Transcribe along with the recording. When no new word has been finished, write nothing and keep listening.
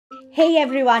Hey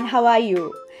everyone, how are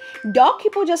you?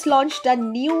 DocHipo just launched a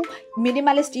new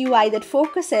minimalist UI that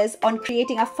focuses on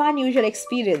creating a fun user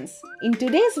experience. In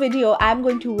today's video, I'm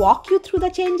going to walk you through the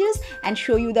changes and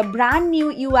show you the brand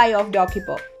new UI of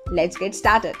DocHipo. Let's get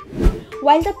started.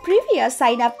 While the previous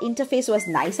sign-up interface was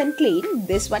nice and clean,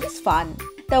 this one is fun.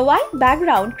 The white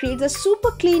background creates a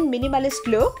super clean minimalist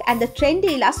look and the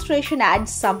trendy illustration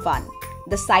adds some fun.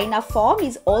 The sign-up form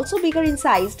is also bigger in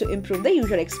size to improve the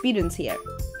user experience here.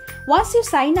 Once you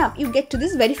sign up, you get to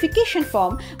this verification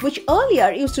form, which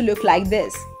earlier used to look like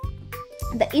this.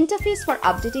 The interface for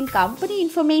updating company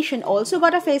information also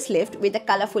got a facelift with a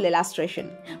colorful illustration,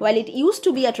 while it used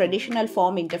to be a traditional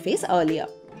form interface earlier.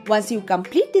 Once you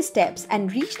complete these steps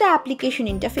and reach the application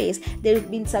interface, there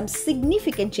have been some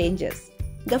significant changes.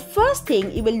 The first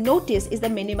thing you will notice is the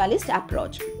minimalist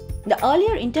approach. The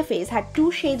earlier interface had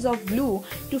two shades of blue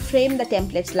to frame the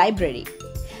templates library.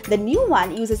 The new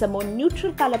one uses a more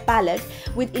neutral color palette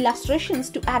with illustrations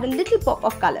to add a little pop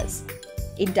of colors.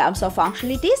 In terms of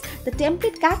functionalities, the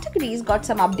template categories got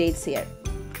some updates here.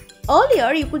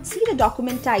 Earlier, you could see the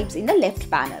document types in the left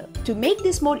panel. To make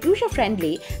this more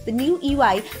user-friendly, the new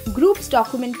UI groups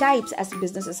document types as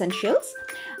business essentials,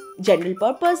 general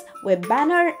purpose, web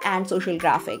banner, and social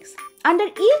graphics. Under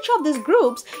each of these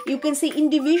groups, you can see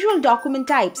individual document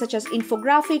types such as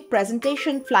infographic,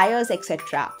 presentation, flyers,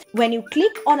 etc. When you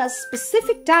click on a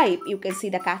specific type, you can see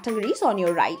the categories on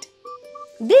your right.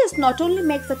 This not only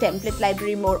makes the template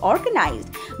library more organized,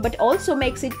 but also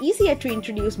makes it easier to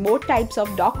introduce more types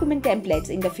of document templates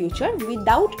in the future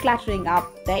without cluttering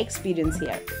up the experience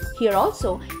here. Here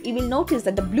also, you will notice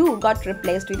that the blue got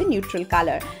replaced with a neutral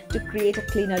color to create a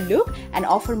cleaner look and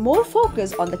offer more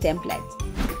focus on the templates.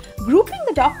 Grouping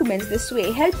the documents this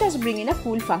way helped us bring in a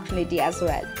cool functionality as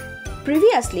well.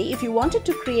 Previously, if you wanted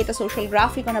to create a social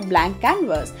graphic on a blank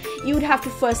canvas, you would have to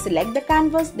first select the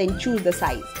canvas, then choose the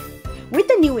size. With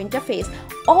the new interface,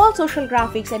 all social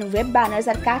graphics and web banners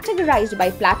are categorized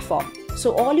by platform.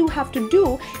 So all you have to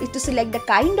do is to select the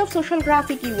kind of social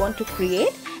graphic you want to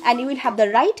create and you will have the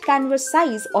right canvas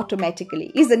size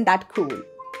automatically. Isn't that cool?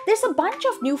 There's a bunch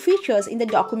of new features in the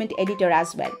document editor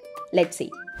as well. Let's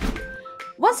see.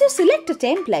 Once you select a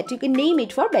template, you can name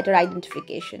it for better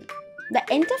identification. The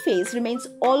interface remains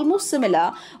almost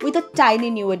similar with a tiny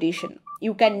new addition.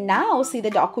 You can now see the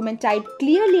document type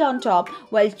clearly on top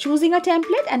while choosing a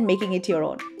template and making it your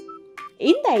own.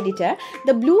 In the editor,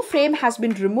 the blue frame has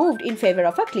been removed in favor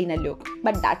of a cleaner look,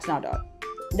 but that's not all.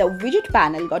 The widget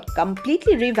panel got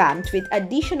completely revamped with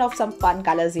addition of some fun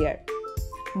colors here.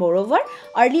 Moreover,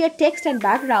 earlier text and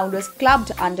background was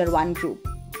clubbed under one group.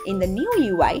 In the new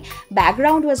UI,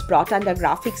 background was brought under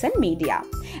graphics and media,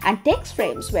 and text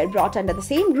frames were brought under the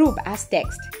same group as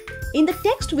text. In the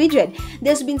text widget,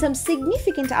 there's been some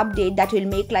significant update that will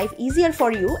make life easier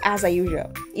for you as a user.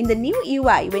 In the new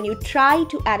UI, when you try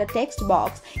to add a text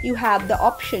box, you have the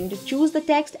option to choose the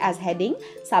text as heading,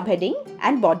 subheading,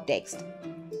 and body text.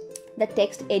 The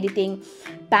text editing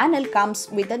panel comes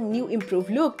with a new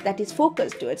improved look that is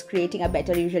focused towards creating a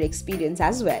better user experience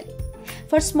as well.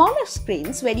 For smaller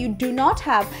screens where you do not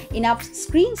have enough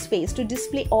screen space to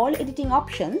display all editing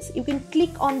options, you can click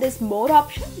on this More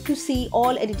option to see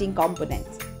all editing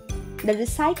components. The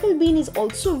recycle bin is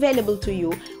also available to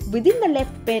you within the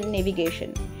left pane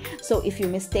navigation. So if you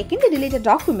mistakenly delete a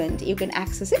document, you can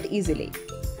access it easily.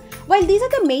 While these are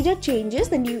the major changes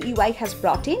the new UI has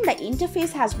brought in, the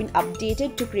interface has been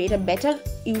updated to create a better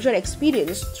user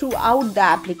experience throughout the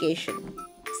application.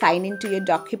 Sign into your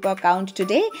DocHipo account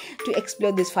today to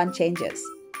explore these fun changes.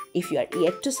 If you are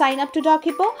yet to sign up to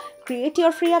DocHipo, create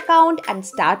your free account and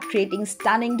start creating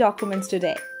stunning documents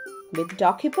today. With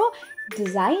DocHipo,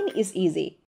 design is easy.